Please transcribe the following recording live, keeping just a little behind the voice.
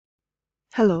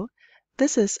Hello,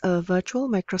 this is a virtual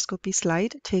microscopy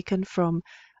slide taken from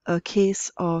a case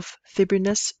of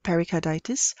fibrinous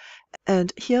pericarditis,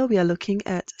 and here we are looking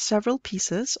at several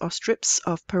pieces or strips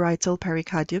of parietal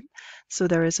pericardium. So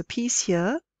there is a piece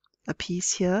here,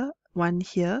 one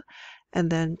here, and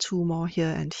then two more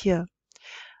here and here.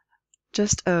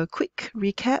 Just a quick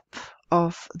recap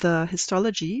of the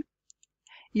histology.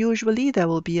 Usually there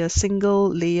will be a single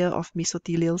layer of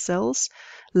mesothelial cells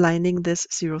lining this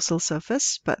serosal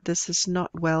surface, but this is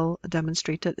not well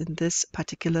demonstrated in this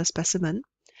particular specimen.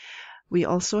 We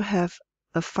also have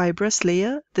a fibrous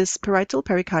layer. This parietal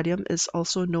pericardium is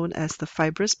also known as the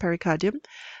fibrous pericardium.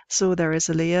 So there is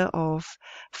a layer of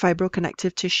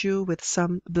fibroconnective tissue with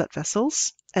some blood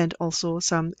vessels and also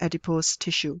some adipose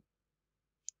tissue.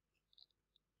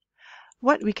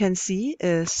 What we can see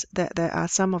is that there are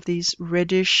some of these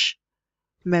reddish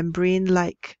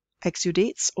membrane-like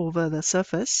exudates over the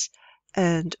surface,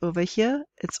 and over here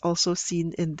it's also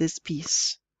seen in this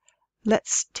piece.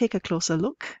 Let's take a closer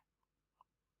look.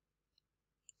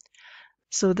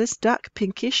 So this dark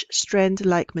pinkish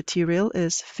strand-like material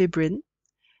is fibrin,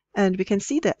 and we can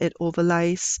see that it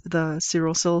overlies the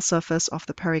serosal surface of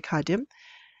the pericardium,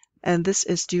 and this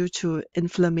is due to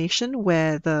inflammation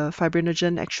where the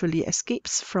fibrinogen actually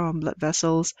escapes from blood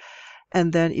vessels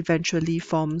and then eventually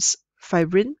forms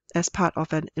fibrin as part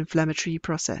of an inflammatory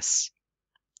process.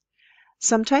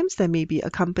 Sometimes there may be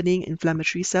accompanying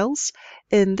inflammatory cells.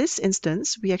 In this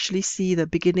instance, we actually see the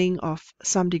beginning of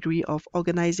some degree of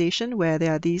organization where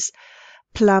there are these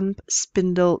plump,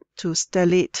 spindled to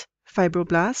stellate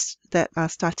fibroblasts that are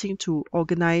starting to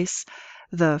organize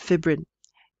the fibrin.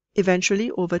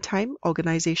 Eventually, over time,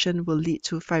 organization will lead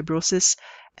to fibrosis,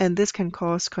 and this can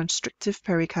cause constrictive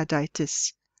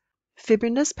pericarditis.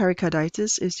 Fibrinous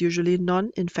pericarditis is usually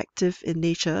non-infective in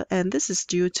nature, and this is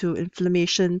due to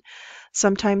inflammation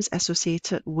sometimes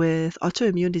associated with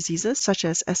autoimmune diseases such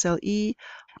as SLE,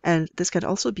 and this can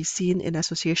also be seen in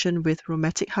association with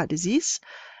rheumatic heart disease,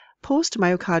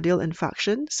 post-myocardial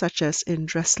infarction such as in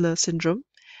Dressler syndrome,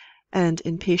 and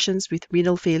in patients with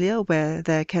renal failure where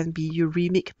there can be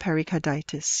uremic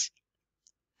pericarditis.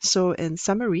 So in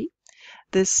summary,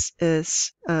 this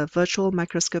is a virtual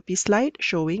microscopy slide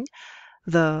showing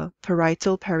the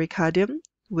parietal pericardium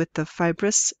with the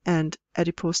fibrous and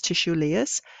adipose tissue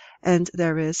layers, and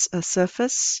there is a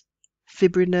surface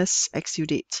fibrinous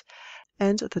exudate,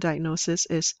 and the diagnosis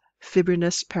is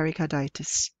fibrinous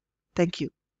pericarditis. Thank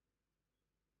you.